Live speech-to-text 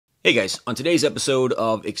Hey guys, on today's episode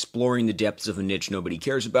of Exploring the Depths of a Niche Nobody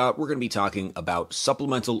Cares About, we're going to be talking about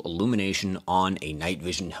supplemental illumination on a night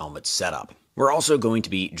vision helmet setup. We're also going to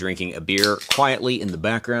be drinking a beer quietly in the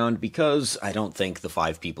background because I don't think the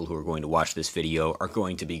 5 people who are going to watch this video are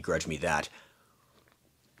going to begrudge me that.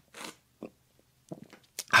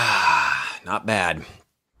 Not bad.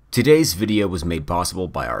 Today's video was made possible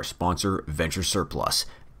by our sponsor, Venture Surplus.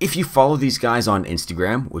 If you follow these guys on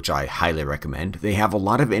Instagram, which I highly recommend, they have a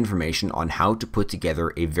lot of information on how to put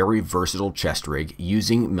together a very versatile chest rig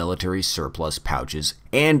using military surplus pouches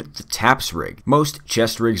and the TAPS rig. Most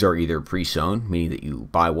chest rigs are either pre-sewn, meaning that you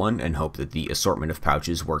buy one and hope that the assortment of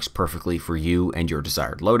pouches works perfectly for you and your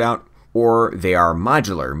desired loadout, or they are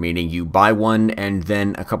modular, meaning you buy one and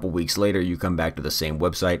then a couple weeks later you come back to the same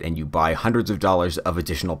website and you buy hundreds of dollars of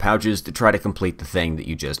additional pouches to try to complete the thing that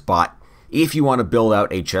you just bought. If you want to build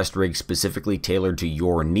out a chest rig specifically tailored to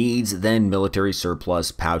your needs, then military surplus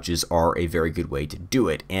pouches are a very good way to do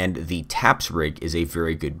it, and the TAPS rig is a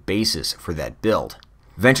very good basis for that build.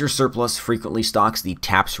 Venture Surplus frequently stocks the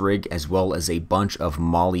TAPS rig as well as a bunch of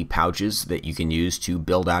MOLLE pouches that you can use to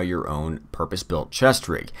build out your own purpose-built chest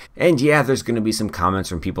rig. And yeah, there's going to be some comments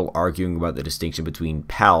from people arguing about the distinction between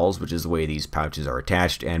PALs, which is the way these pouches are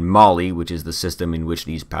attached, and MOLLE, which is the system in which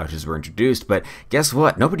these pouches were introduced, but guess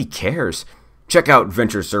what? Nobody cares. Check out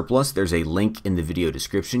Venture Surplus. There's a link in the video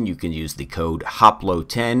description. You can use the code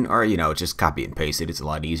HOPLO10, or, just copy and paste it. It's a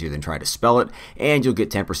lot easier than trying to spell it, and you'll get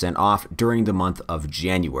 10% off during the month of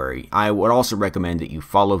January. I would also recommend that you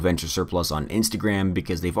follow Venture Surplus on Instagram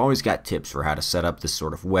because they've always got tips for how to set up this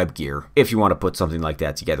sort of web gear if you want to put something like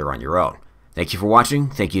that together on your own. Thank you for watching.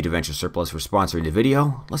 Thank you to Venture Surplus for sponsoring the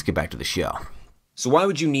video. Let's get back to the show. So why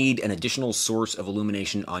would you need an additional source of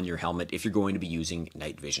illumination on your helmet if you're going to be using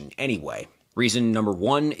night vision anyway? Reason number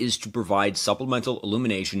 1 is to provide supplemental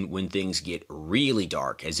illumination when things get really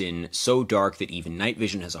dark, as in so dark that even night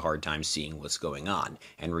vision has a hard time seeing what's going on.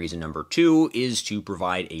 And reason number 2 is to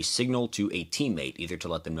provide a signal to a teammate, either to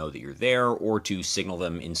let them know that you're there or to signal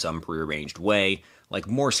them in some prearranged way, like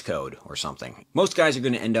Morse code or something. Most guys are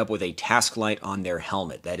going to end up with a task light on their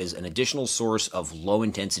helmet. That is an additional source of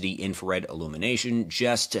low-intensity infrared illumination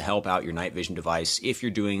just to help out your night vision device if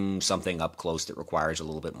you're doing something up close that requires a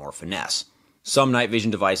little bit more finesse. Some night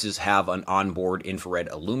vision devices have an onboard infrared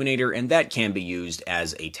illuminator, and that can be used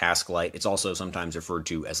as a task light. It's also sometimes referred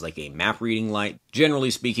to as like a map reading light.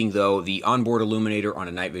 Generally speaking, though, the onboard illuminator on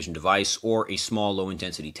a night vision device or a small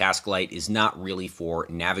low-intensity task light is not really for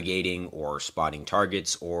navigating or spotting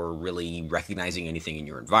targets or really recognizing anything in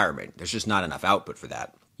your environment. There's just not enough output for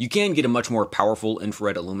that. You can get a much more powerful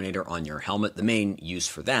infrared illuminator on your helmet. The main use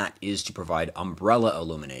for that is to provide umbrella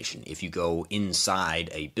illumination. If you go inside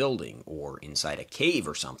a building or inside a cave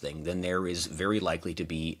or something, then there is very likely to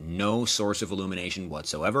be no source of illumination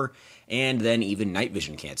whatsoever, and then even night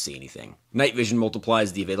vision can't see anything. Night vision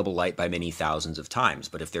multiplies the available light by many thousands of times,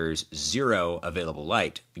 but if there's 0 available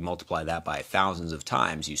light, you multiply that by thousands of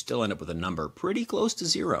times, you still end up with a number pretty close to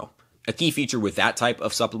 0. A key feature with that type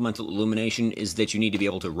of supplemental illumination is that you need to be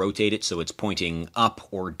able to rotate it so it's pointing up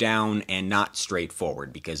or down and not straight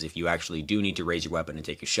forward, because if you actually do need to raise your weapon and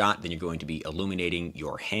take a shot, then you're going to be illuminating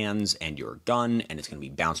your hands and your gun, and it's going to be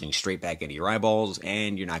bouncing straight back into your eyeballs,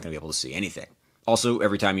 and you're not going to be able to see anything. Also,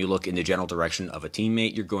 every time you look in the general direction of a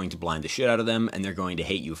teammate, you're going to blind the shit out of them, and they're going to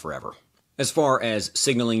hate you forever. As far as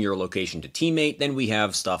signaling your location to teammate, then we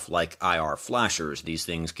have stuff like IR flashers. These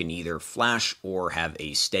things can either flash or have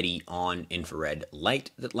a steady on infrared light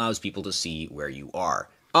that allows people to see where you are.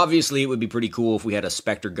 Obviously, it would be pretty cool if we had a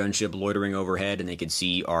Spectre gunship loitering overhead and they could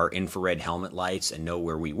see our infrared helmet lights and know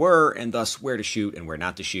where we were and thus where to shoot and where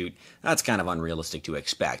not to shoot. That's kind of unrealistic to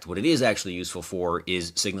expect. What it is actually useful for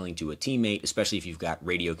is signaling to a teammate, especially if you've got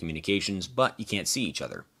radio communications, but you can't see each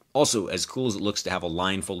other. Also, as cool as it looks to have a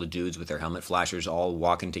line full of dudes with their helmet flashers all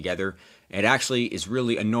walking together, it actually is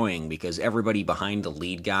really annoying because everybody behind the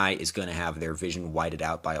lead guy is going to have their vision whited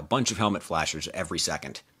out by a bunch of helmet flashers every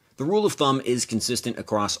second. The rule of thumb is consistent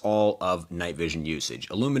across all of night vision usage.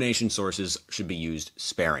 Illumination sources should be used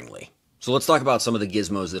sparingly. So let's talk about some of the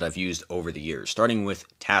gizmos that I've used over the years, starting with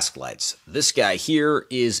task lights. This guy here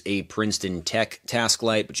is a Princeton Tech task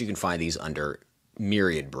light, but you can find these under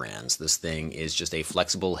myriad brands. This thing is just a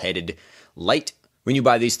flexible headed light. When you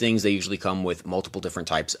buy these things, they usually come with multiple different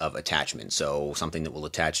types of attachments. So something that will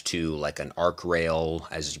attach to like an arc rail,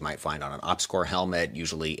 as you might find on an OpsCore helmet,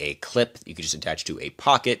 usually a clip you could just attach to a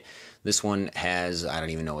pocket. This one has, I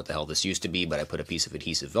don't even know what the hell this used to be, but I put a piece of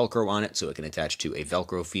adhesive Velcro on it so it can attach to a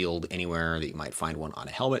Velcro field anywhere that you might find one on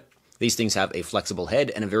a helmet. These things have a flexible head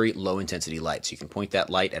and a very low intensity light, so you can point that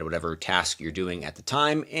light at whatever task you're doing at the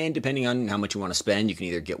time, and depending on how much you want to spend, you can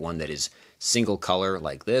either get one that is single color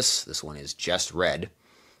like this one is just red,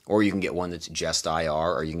 or you can get one that's just IR,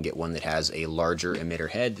 or you can get one that has a larger emitter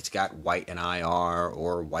head that's got white and IR,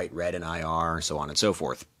 or white, red, and IR, so on and so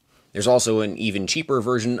forth. There's also an even cheaper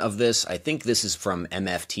version of this. I think this is from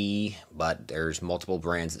MFT, but there's multiple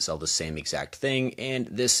brands that sell the same exact thing, and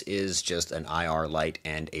this is just an IR light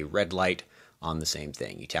and a red light on the same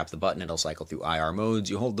thing. You tap the button, it'll cycle through IR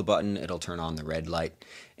modes. You hold the button, it'll turn on the red light.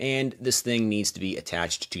 And this thing needs to be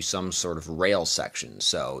attached to some sort of rail section.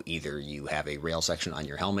 So either you have a rail section on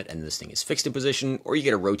your helmet and this thing is fixed in position, or you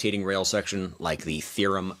get a rotating rail section like the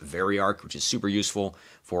Theorem VariArc, which is super useful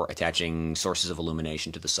for attaching sources of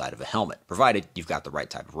illumination to the side of a helmet, provided you've got the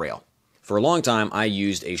right type of rail. For a long time, I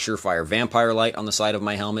used a Surefire Vampire light on the side of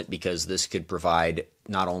my helmet because this could provide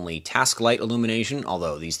not only task light illumination,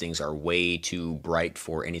 although these things are way too bright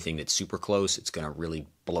for anything that's super close. It's going to really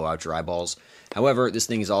blow out your eyeballs. However, this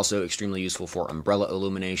thing is also extremely useful for umbrella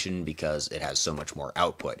illumination because it has so much more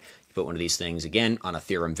output. You put one of these things, again, on a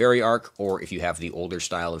Theorem VariArc, or if you have the older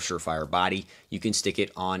style of Surefire body, you can stick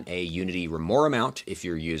it on a Unity Remora mount if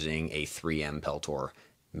you're using a 3M Peltor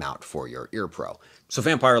mount for your ear pro. So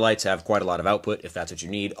Vampire lights have quite a lot of output if that's what you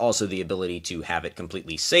need. Also the ability to have it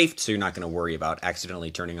completely safed, so you're not going to worry about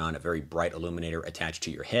accidentally turning on a very bright illuminator attached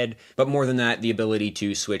to your head. But more than that, the ability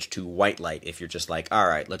to switch to white light if you're just like, all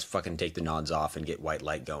right, let's fucking take the nods off and get white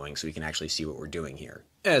light going so we can actually see what we're doing here.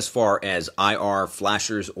 As far as IR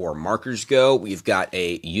flashers or markers go, we've got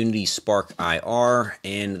a Unity Spark IR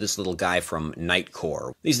and this little guy from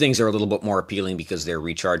Nightcore. These things are a little bit more appealing because they're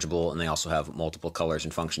rechargeable and they also have multiple colors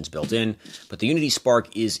and functions built in. But the Unity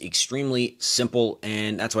Spark is extremely simple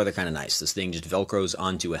and that's why they're kind of nice. This thing just velcros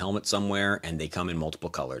onto a helmet somewhere and they come in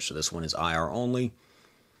multiple colors. So this one is IR only.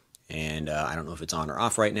 And I don't know if it's on or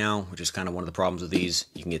off right now, which is kind of one of the problems with these.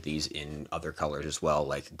 You can get these in other colors as well,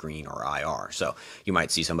 like green or IR. So you might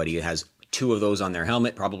see somebody who has two of those on their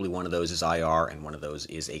helmet. Probably one of those is IR and one of those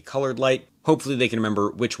is a colored light. Hopefully they can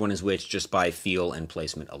remember which one is which just by feel and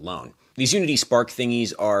placement alone. These Unity Spark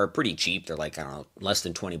thingies are pretty cheap. They're like, I don't know, less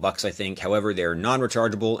than 20 bucks, I think. However, they're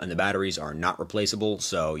non-rechargeable and the batteries are not replaceable.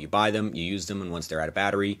 So you buy them, you use them, and once they're out of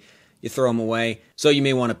battery, you throw them away. So you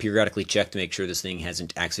may want to periodically check to make sure this thing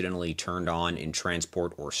hasn't accidentally turned on in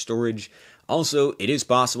transport or storage. Also, it is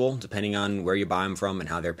possible, depending on where you buy them from and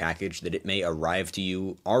how they're packaged, that it may arrive to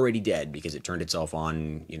you already dead because it turned itself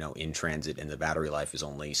on, in transit and the battery life is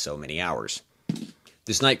only so many hours.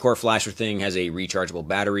 This Nightcore flasher thing has a rechargeable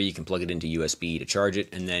battery. You can plug it into USB to charge it,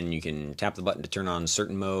 and then you can tap the button to turn on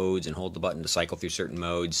certain modes and hold the button to cycle through certain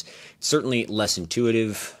modes. It's certainly less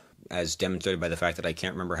intuitive, as demonstrated by the fact that I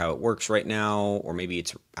can't remember how it works right now, or maybe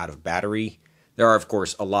it's out of battery. There are, of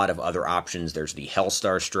course, a lot of other options. There's the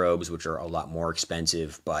Hellstar strobes, which are a lot more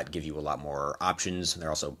expensive, but give you a lot more options. They're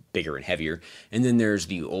also bigger and heavier. And then there's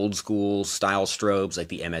the old school style strobes, like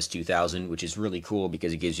the MS-2000, which is really cool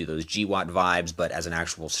because it gives you those GWatt vibes, but as an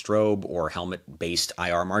actual strobe or helmet-based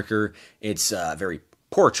IR marker, it's a very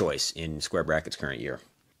poor choice in Square Bracket's current year.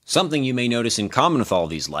 Something you may notice in common with all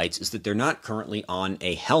these lights is that they're not currently on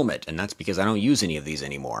a helmet, and that's because I don't use any of these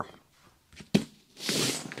anymore.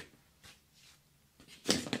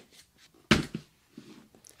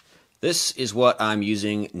 This is what I'm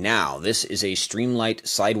using now. This is a Streamlight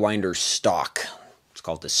Sidewinder stock. It's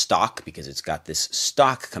called the stock because it's got this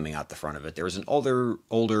stock coming out the front of it. There was an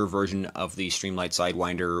older version of the Streamlight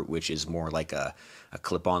Sidewinder, which is more like a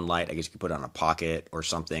clip-on light. I guess you could put it on a pocket or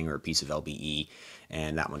something, or a piece of LBE,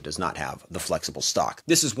 and that one does not have the flexible stock.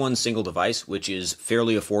 This is one single device, which is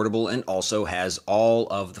fairly affordable and also has all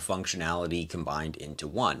of the functionality combined into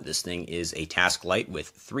one. This thing is a task light with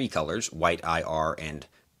 3 colors, white, IR, and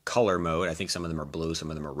color mode. I think some of them are blue, some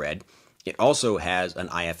of them are red. It also has an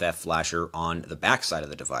IFF flasher on the back side of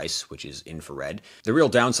the device, which is infrared. The real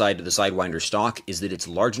downside to the Sidewinder stock is that it's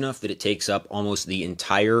large enough that it takes up almost the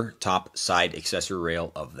entire top side accessory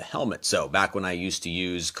rail of the helmet. So back when I used to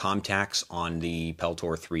use Comtacs on the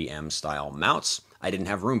Peltor 3M style mounts, I didn't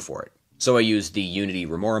have room for it. So I used the Unity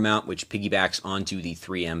Remora mount, which piggybacks onto the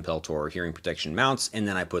 3M Peltor hearing protection mounts, and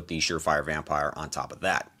then I put the Surefire Vampire on top of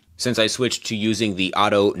that. Since I switched to using the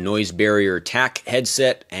auto noise barrier TAC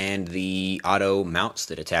headset and the auto mounts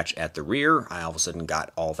that attach at the rear, I all of a sudden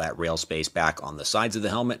got all that rail space back on the sides of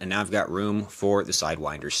the helmet, and now I've got room for the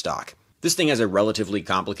Sidewinder stock. This thing has a relatively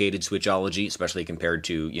complicated switchology, especially compared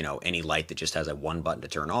to, any light that just has a one button to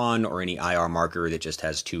turn on, or any IR marker that just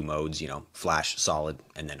has two modes, flash, solid,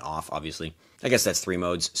 and then off, obviously. I guess that's 3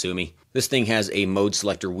 modes, sue me. This thing has a mode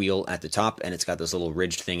selector wheel at the top, and it's got this little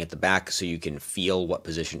ridged thing at the back so you can feel what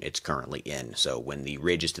position it's currently in. So when the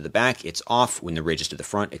ridge is to the back, it's off. When the ridge is to the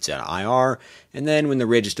front, it's at IR. And then when the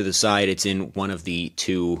ridge is to the side, it's in one of the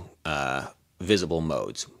 2 visible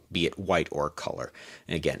modes, be it white or color.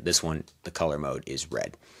 And again, this one, the color mode is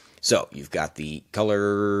red. So you've got the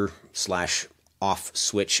color / off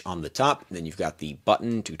switch on the top. Then you've got the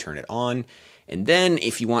button to turn it on. And then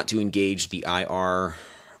if you want to engage the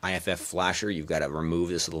IFF flasher, you've got to remove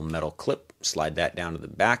this little metal clip, slide that down to the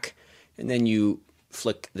back, and then you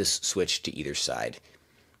flick this switch to either side.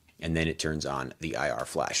 And then it turns on the IR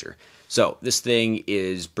flasher. So this thing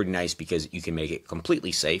is pretty nice because you can make it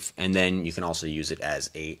completely safe, and then you can also use it as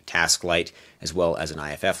a task light as well as an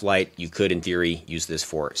IFF light. You could, in theory, use this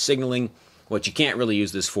for signaling. What you can't really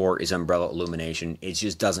use this for is umbrella illumination. It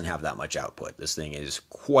just doesn't have that much output. This thing is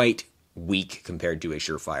quite weak compared to a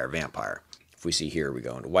Surefire Vampire. If we see here, we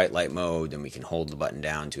go into white light mode, then we can hold the button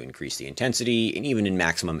down to increase the intensity, and even in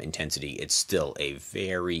maximum intensity, it's still a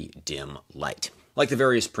very dim light. Like the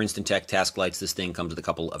various Princeton Tech task lights, this thing comes with a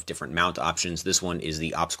couple of different mount options. This one is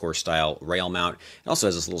the OpsCore style rail mount. It also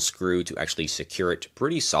has this little screw to actually secure it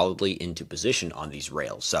pretty solidly into position on these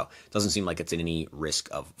rails, so it doesn't seem like it's in any risk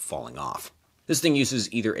of falling off. This thing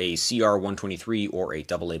uses either a CR123 or a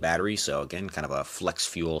AA battery, so again, kind of a flex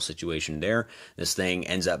fuel situation there. This thing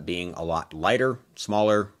ends up being a lot lighter,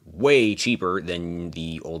 smaller, way cheaper than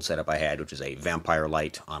the old setup I had, which is a Vampire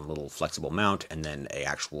light on a little flexible mount, and then an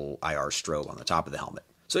actual IR strobe on the top of the helmet.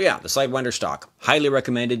 So yeah, the Sidewinder stock, highly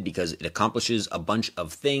recommended because it accomplishes a bunch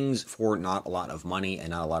of things for not a lot of money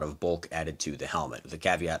and not a lot of bulk added to the helmet. The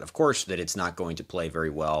caveat, of course, that it's not going to play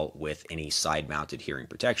very well with any side-mounted hearing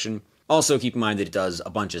protection. Also, keep in mind that it does a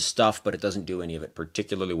bunch of stuff, but it doesn't do any of it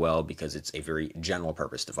particularly well because it's a very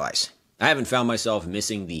general-purpose device. I haven't found myself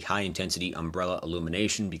missing the high-intensity umbrella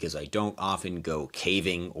illumination because I don't often go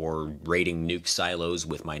caving or raiding nuke silos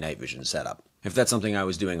with my night vision setup. If that's something I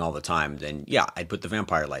was doing all the time, then yeah, I'd put the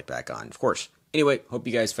Vampire light back on, of course. Anyway, hope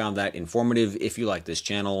you guys found that informative. If you like this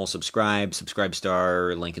channel, subscribe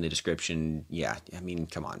star, link in the description. Yeah, I mean,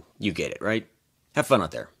 come on, you get it, right? Have fun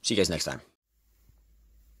out there. See you guys next time.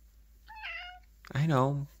 I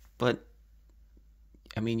know, but,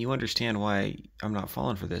 I mean, you understand why I'm not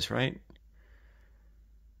falling for this, right?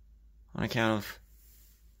 On account of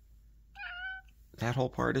that whole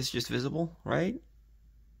part is just visible, right?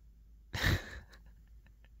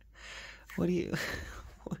 What do you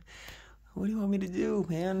want me to do,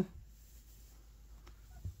 man?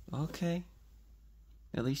 Okay.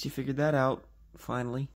 At least you figured that out, finally.